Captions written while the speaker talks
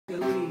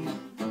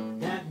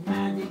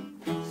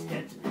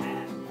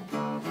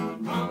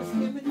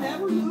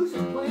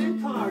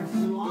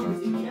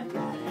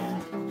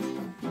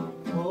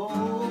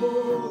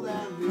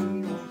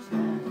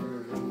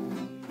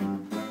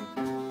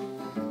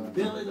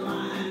the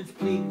lines,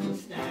 pleading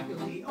with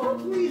Stackerly. Oh,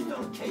 please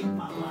don't take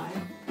my life.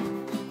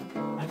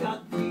 I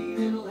got 3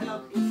 little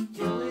helpless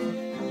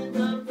children,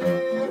 got a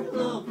very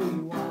lovely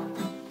wife.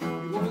 He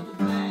was a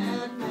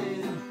bad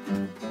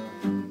man,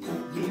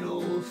 mean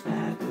old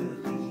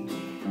Stackerly.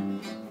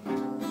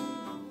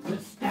 But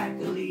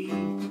Stackerly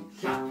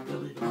shot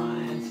Billy the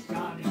Lion,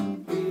 shot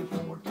him 3 or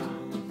 4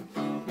 times.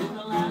 And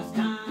the last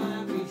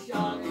time he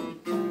shot him,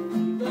 he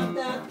left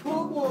that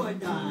poor boy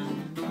dying.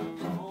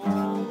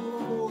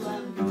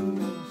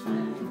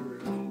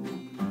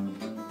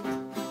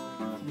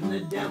 The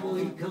devil,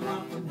 he'd come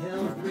up from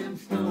hell's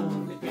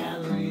brimstone to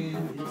gather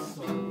in his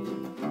soul.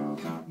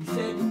 He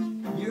said,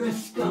 you're a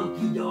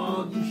skunk, you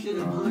dog, you should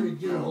have hunted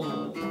your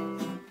hole.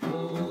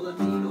 Oh, the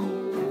mean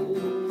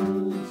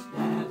old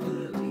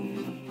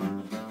Stackerly.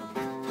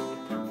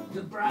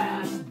 The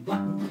brass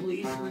button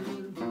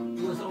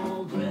policeman was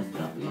all dressed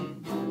up in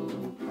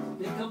blue.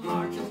 They come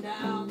marching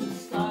down the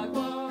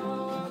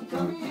sidewalk,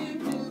 coming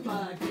into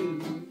my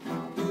tree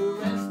to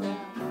arrest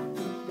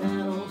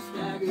that old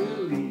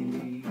Stackerly.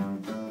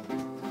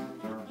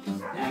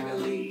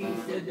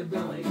 Said to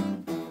Billy,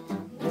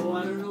 oh,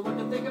 I don't know what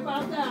to think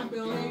about that,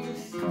 Billy.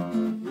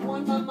 You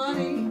won my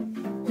money,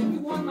 and you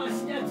won my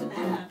Stetson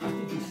hat. I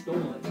think you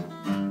stole it.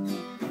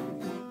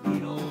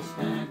 Mean old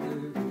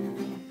Stackerly.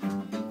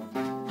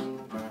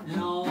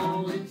 And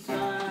all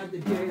inside the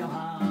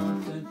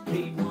jailhouse, and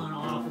came one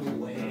awful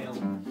wail.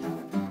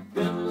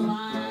 Billy the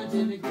Lions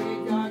and the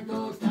graveyard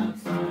ghost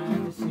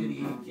outside the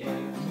city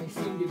jail. They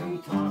seem to be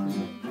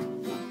talking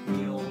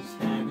mean old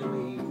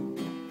Stackerly.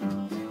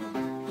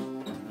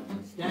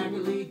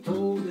 Stackerly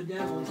told the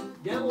devil,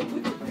 devil,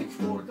 put your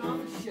pitchfork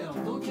on the shelf.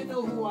 Don't you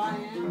know who I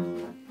am?